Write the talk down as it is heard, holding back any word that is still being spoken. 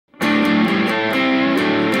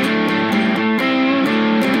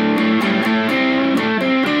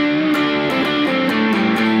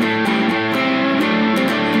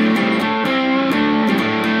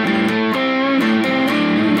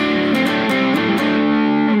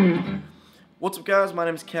What's up guys, my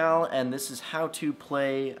name is Cal, and this is how to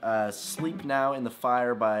play Sleep Now in the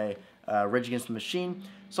Fire by Rage Against the Machine.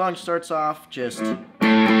 Song starts off just... and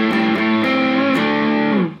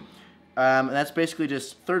that's basically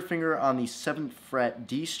just third finger on the 7th fret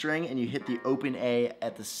D string, and you hit the open A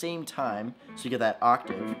at the same time, so you get that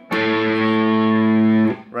octave.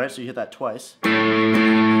 Right, so you hit that twice.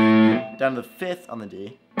 Down to the 5th on the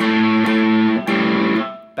D.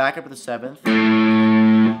 Back up to the 7th.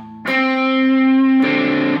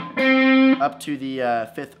 Up to the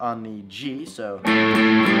 5th on the G, so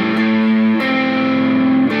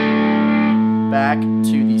back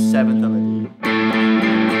to the 7th on the D,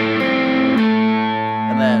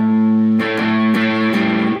 and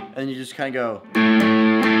then you just kind of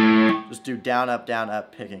go, just do down, up,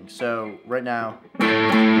 picking. So right now,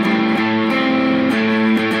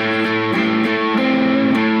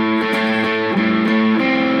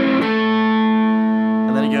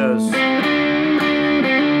 and then it goes.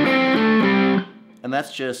 And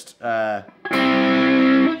that's just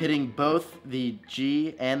hitting both the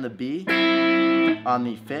G and the B on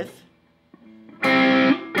the 5th.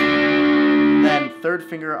 Then third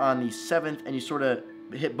finger on the 7th, and you sort of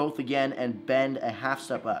hit both again and bend a half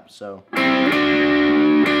step up. So, and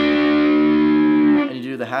you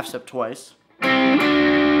do the half step twice. And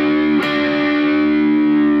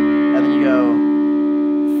then you go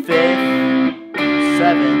 5th,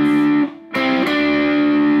 7th,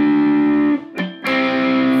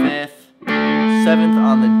 7th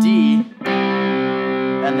on the D,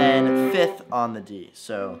 and then 5th on the D.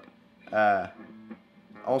 So,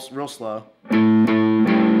 also real slow. And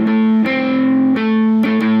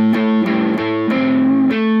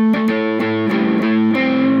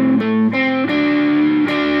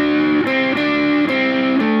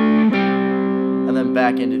then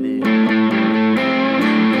back into the...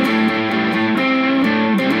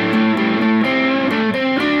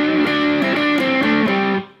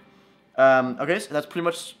 Okay, so that's pretty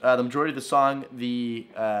much the majority of the song. The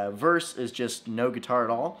verse is just no guitar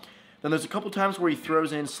at all. Then there's a couple times where he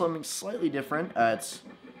throws in something slightly different. It's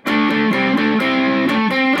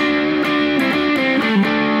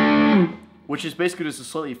which is basically just a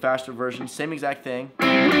slightly faster version, same exact thing.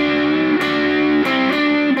 And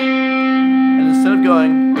instead of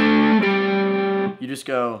going, you just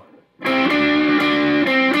go.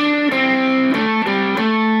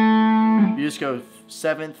 You just go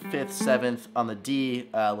 7th, 5th, 7th on the D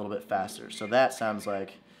a little bit faster. So that sounds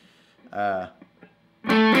like...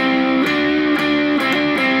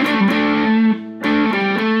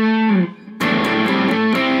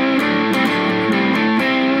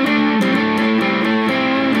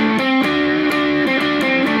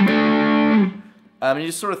 and he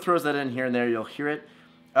just sort of throws that in here and there, you'll hear it.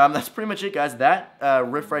 That's pretty much it, guys. That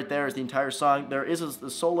riff right there is the entire song. There is the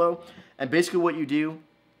solo, and basically what you do...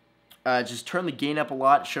 just turn the gain up a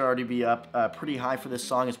lot. It should already be up pretty high for this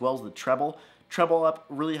song, as well as the treble. Treble up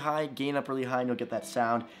really high, gain up really high, and you'll get that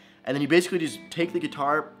sound. And then you basically just take the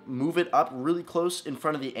guitar, move it up really close in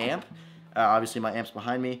front of the amp. Obviously my amp's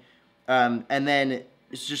behind me. And then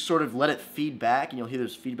it's just sort of let it feed back, and you'll hear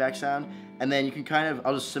this feedback sound. And then you can kind of,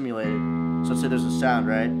 I'll just simulate it. So let's say there's a sound,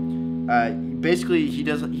 right? Basically he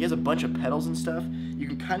has a bunch of pedals and stuff. You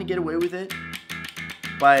can kind of get away with it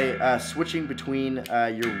by switching between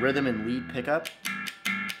your rhythm and lead pickup,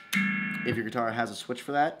 if your guitar has a switch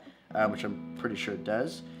for that, which I'm pretty sure it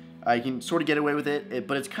does. You can sort of get away with it,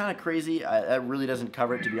 but it's kind of crazy. That really doesn't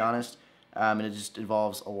cover it, to be honest, and it just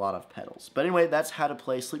involves a lot of pedals. But anyway, that's how to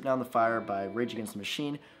play Sleep Now in the Fire by Rage Against the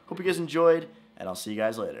Machine. Hope you guys enjoyed, and I'll see you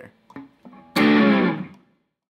guys later.